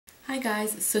Hi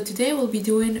guys, so today we'll be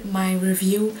doing my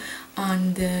review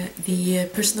on the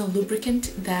personal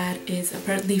lubricant that is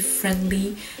apparently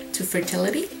friendly to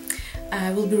fertility.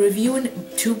 I will be reviewing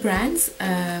two brands.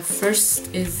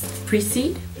 First is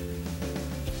Preseed,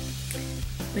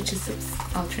 which is,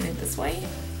 I'll turn it this way,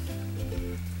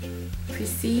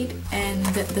 Preseed, and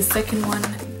the second one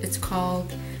it's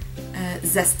called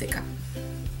Zestica.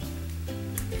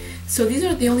 So these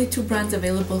are the only two brands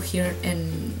available here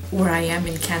in where I am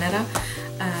in Canada.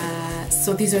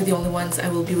 So these are the only ones I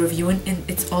will be reviewing, and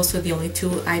it's also the only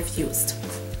two I've used.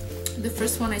 The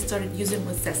first one I started using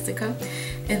was Zestica,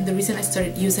 and the reason I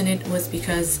started using it was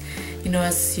because, you know,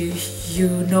 as you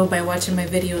know by watching my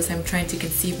videos, I'm trying to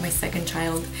conceive my second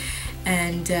child,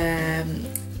 and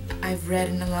I've read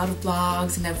in a lot of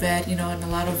blogs, and I've read, you know, in a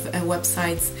lot of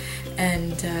websites,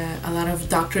 and a lot of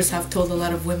doctors have told a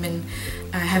lot of women.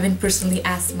 I haven't personally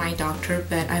asked my doctor,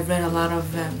 but I've read a lot of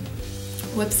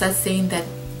websites saying that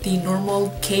the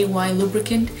normal KY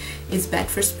lubricant is bad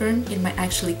for sperm. It might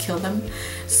actually kill them.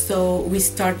 So we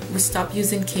stopped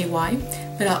using KY,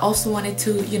 but I also wanted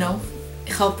to, you know,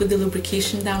 help with the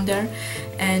lubrication down there,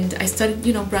 and I started,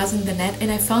 you know, browsing the net, and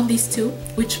I found these two,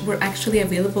 which were actually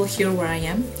available here where I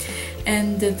am.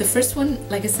 And the first one,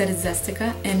 like I said, is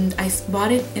Zestica, and I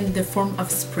bought it in the form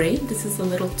of spray. This is a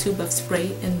little tube of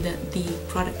spray, and the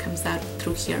product comes out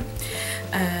through here.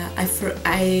 I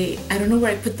don't know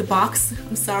where I put the box.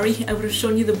 I'm sorry, I would have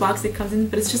shown you the box it comes in,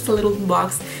 but it's just a little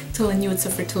box telling you it's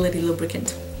a fertility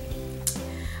lubricant.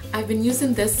 I've been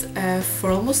using this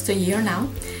for almost a year now,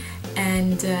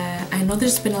 and I know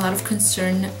there's been a lot of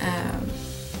concern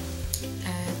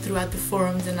throughout the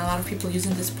forums, and a lot of people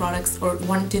using these products or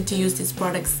wanting to use these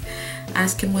products,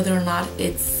 asking whether or not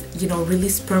it's, you know, really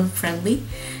sperm friendly.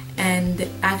 And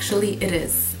actually it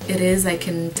is. It is. I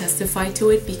can testify to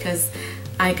it because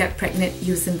I got pregnant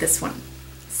using this one.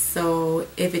 So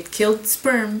if it killed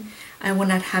sperm, I would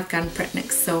not have gotten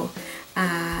pregnant. So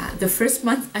the first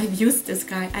month I used this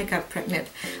guy, I got pregnant.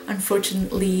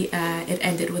 Unfortunately, it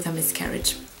ended with a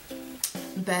miscarriage.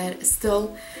 But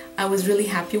still, I was really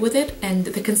happy with it, and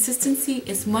the consistency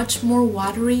is much more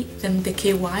watery than the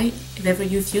KY, if ever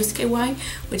you've used KY,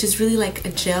 which is really like a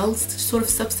gel sort of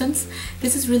substance.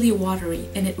 This is really watery,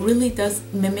 and it really does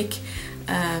mimic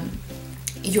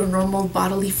your normal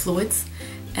bodily fluids,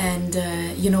 and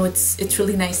you know, it's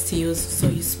really nice to use. So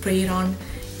you spray it on,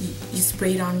 you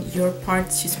spray it on your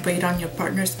parts, you spray it on your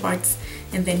partner's parts,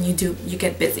 and then you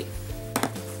get busy.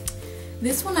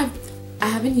 This one I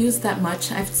haven't used that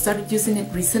much. I've started using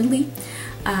it recently.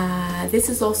 This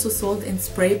is also sold in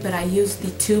spray, but I use the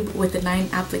tube with the 9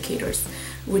 applicators,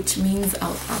 which means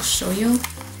I'll show you.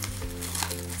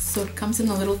 So it comes in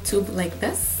a little tube like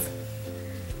this.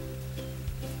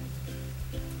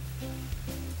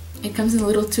 It comes in a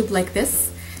little tube like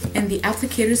this, and the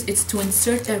applicators, it's to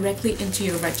insert directly into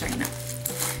your vagina.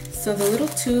 So the little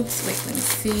tubes, wait, let me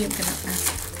see, I'm gonna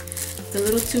the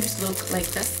little tubes look like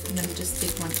this, and let me just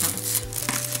take one out.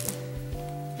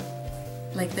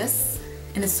 Like this,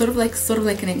 and it's sort of like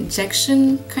an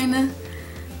injection kind of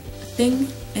thing,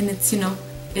 and it's, you know,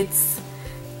 it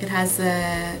has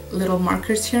little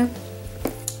markers here.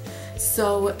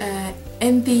 So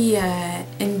in the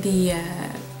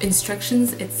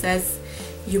instructions it says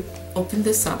you open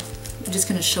this up. I'm just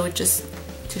gonna show it just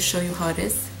to show you how it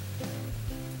is.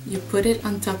 You put it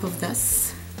on top of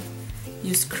this,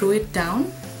 you screw it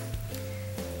down,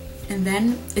 and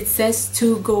then it says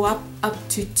to go up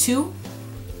to 2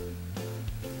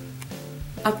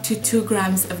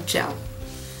 grams of gel.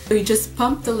 So you just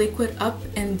pump the liquid up,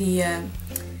 and the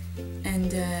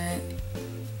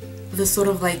sort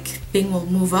of like thing will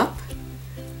move up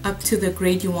to the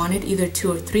grade you want it, either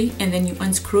 2 or 3, and then you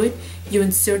unscrew it, you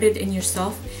insert it in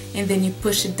yourself, and then you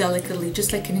push it delicately,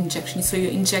 just like an injection. So you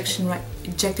inject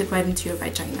it right into your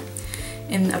vagina.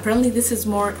 And apparently this is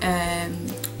more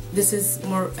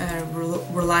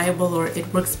reliable, or it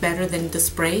works better than the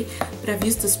spray, but I've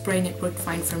used the spray and it worked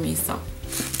fine for me. So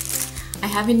I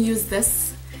haven't used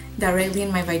this directly in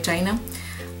my vagina.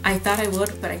 I thought I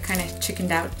would, but I kind of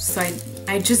chickened out, so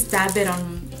I just dab it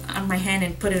on my hand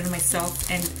and put it on myself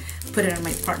and put it on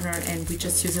my partner, and we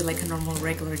just use it like a normal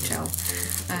regular gel.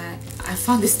 I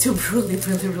found this tube really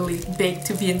big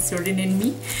to be inserted in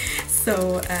me,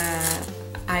 so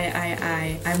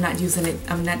I'm not using it.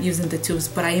 I'm not using the tubes,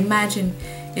 but I imagine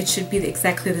it should be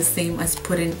exactly the same as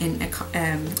putting in a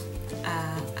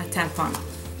tampon.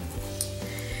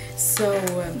 So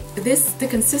the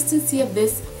consistency of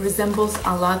this resembles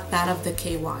a lot that of the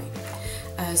KY.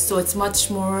 So it's much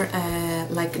more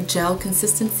like gel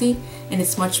consistency, and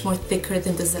it's much more thicker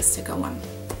than the Zestica one.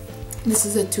 This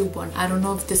is a tube one. I don't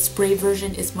know if the spray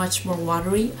version is much more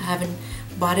watery. I haven't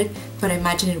bought it, but I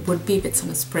imagine it would be if it's on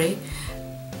a spray.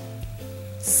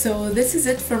 So this is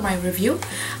it for my review.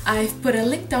 I've put a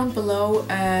link down below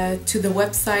to the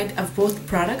website of both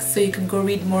products, so you can go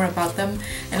read more about them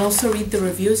and also read the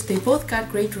reviews. They both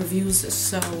got great reviews,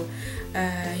 so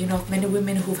you know, many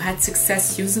women who've had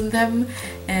success using them,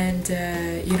 and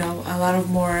you know, a lot of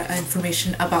more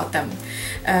information about them.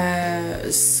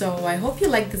 So I hope you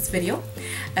liked this video.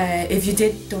 If you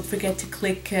did, don't forget to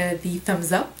click the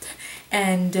thumbs up.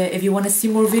 And if you want to see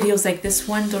more videos like this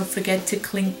one, don't forget to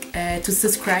click to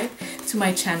subscribe to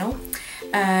my channel.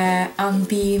 On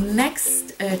the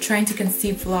next Trying to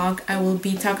Conceive vlog, I will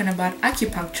be talking about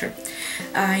acupuncture.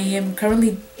 I am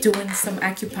currently doing some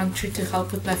acupuncture to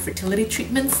help with my fertility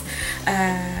treatments.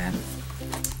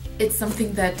 It's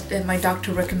something that my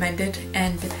doctor recommended,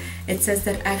 and it says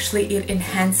that actually it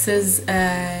enhances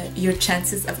your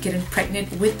chances of getting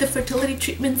pregnant with the fertility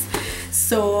treatments.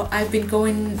 So I've been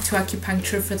going to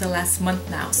acupuncture for the last month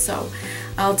now, so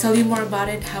I'll tell you more about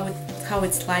it, how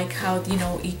it's like, how, you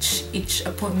know, each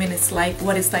appointment is like,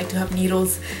 what it's like to have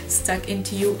needles stuck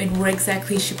into you, and where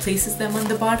exactly she places them on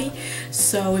the body.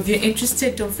 So if you're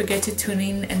interested, don't forget to tune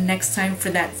in next time for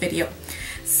that video.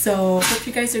 So hope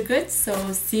you guys are good.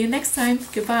 So see you next time.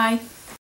 Goodbye.